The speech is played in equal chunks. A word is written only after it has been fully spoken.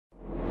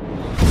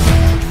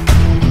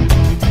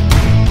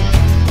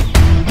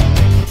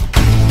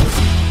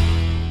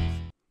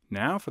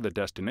Now for the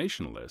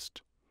destination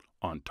list.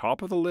 On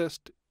top of the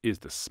list is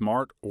the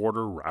Smart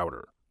Order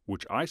Router,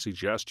 which I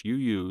suggest you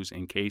use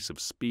in case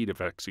of speed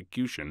of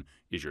execution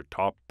is your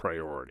top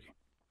priority.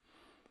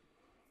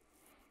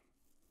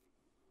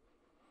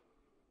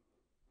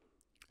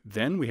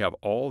 Then we have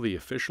all the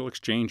official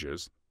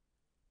exchanges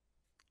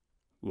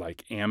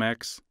like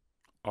Amex,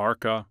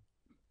 ARCA,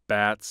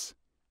 BATS,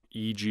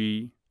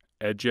 EG,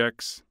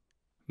 EDGX,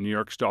 New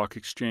York Stock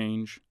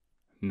Exchange,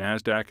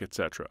 NASDAQ,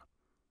 etc.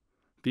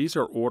 These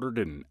are ordered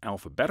in an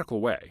alphabetical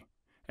way.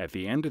 At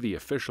the end of the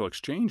official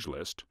exchange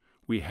list,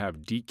 we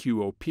have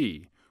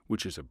DQOP,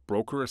 which is a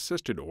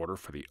broker-assisted order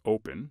for the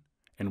open,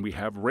 and we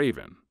have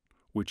Raven,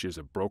 which is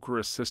a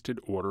broker-assisted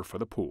order for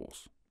the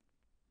pools.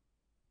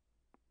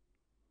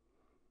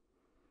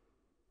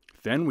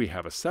 Then we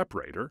have a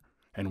separator,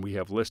 and we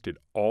have listed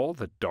all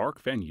the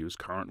dark venues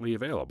currently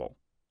available.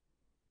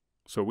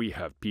 So we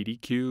have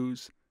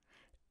PDQs,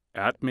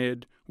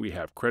 ATMID, we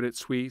have Credit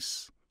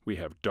Suisse, we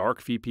have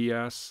Dark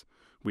VPS,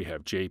 we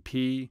have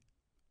JP.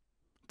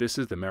 This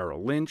is the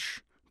Merrill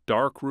Lynch,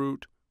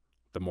 Darkroot,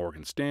 the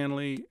Morgan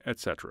Stanley,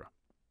 etc.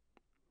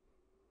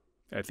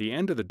 At the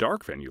end of the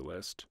dark venue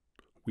list,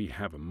 we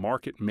have a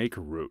market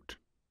maker route,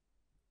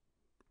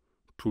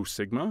 True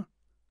Sigma,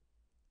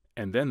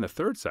 and then the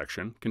third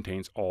section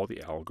contains all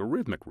the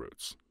algorithmic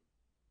routes.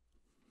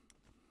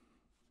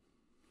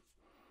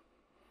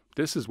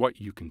 This is what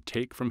you can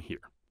take from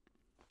here.